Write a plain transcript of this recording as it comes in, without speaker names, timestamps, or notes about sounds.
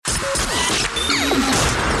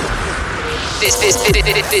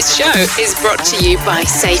This show is brought to you by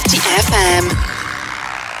Safety FM.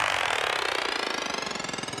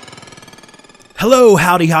 Hello,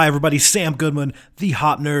 howdy, hi everybody. Sam Goodman, the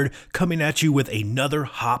Hop Nerd, coming at you with another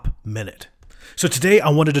Hop Minute. So today I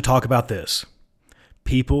wanted to talk about this.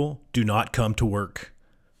 People do not come to work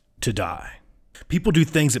to die. People do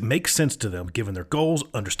things that make sense to them, given their goals,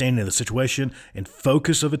 understanding of the situation, and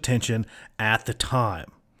focus of attention at the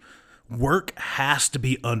time. Work has to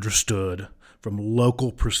be understood from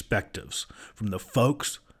local perspectives, from the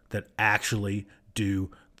folks that actually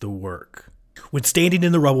do the work. When standing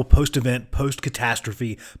in the rubble post-event,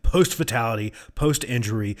 post-catastrophe, post-fatality,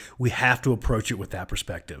 post-injury, we have to approach it with that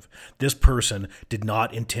perspective. This person did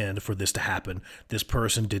not intend for this to happen. This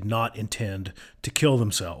person did not intend to kill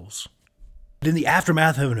themselves. But in the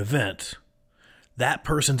aftermath of an event, that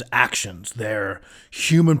person's actions, their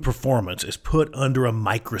human performance is put under a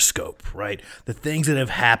microscope, right? The things that have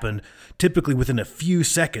happened typically within a few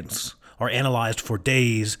seconds are analyzed for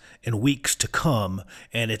days and weeks to come,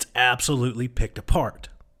 and it's absolutely picked apart.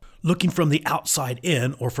 Looking from the outside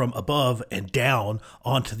in or from above and down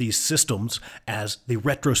onto these systems as the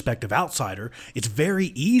retrospective outsider, it's very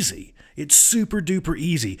easy. It's super duper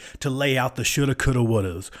easy to lay out the shoulda, coulda,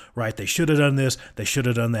 wouldas, right? They should have done this. They should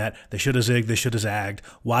have done that. They should have zigged. They should have zagged.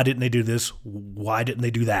 Why didn't they do this? Why didn't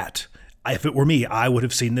they do that? If it were me, I would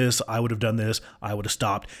have seen this. I would have done this. I would have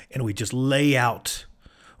stopped. And we just lay out,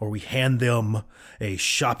 or we hand them a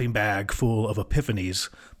shopping bag full of epiphanies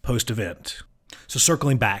post-event. So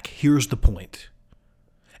circling back, here's the point.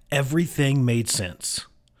 Everything made sense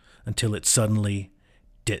until it suddenly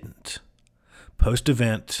didn't.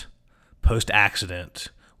 Post-event, post-accident,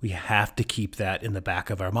 we have to keep that in the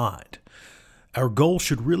back of our mind. Our goal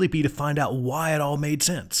should really be to find out why it all made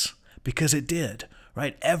sense, because it did,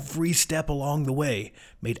 right? Every step along the way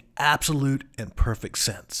made absolute and perfect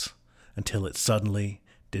sense until it suddenly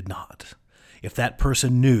did not. If that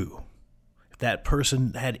person knew, if that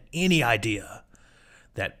person had any idea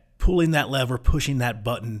that pulling that lever, pushing that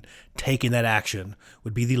button, taking that action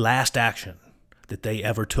would be the last action that they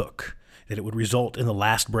ever took, that it would result in the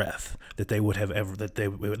last breath that they would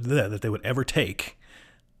ever take,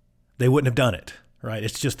 they wouldn't have done it, right?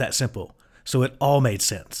 It's just that simple. So it all made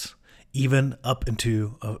sense, even up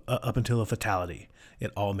until a fatality.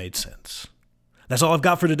 It all made sense. That's all I've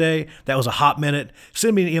got for today. That was a Hop Minute.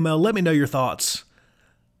 Send me an email. Let me know your thoughts.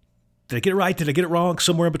 Did I get it right? Did I get it wrong?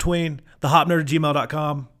 Somewhere in between.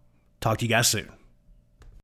 thehopnerd@gmail.com. Talk to you guys soon.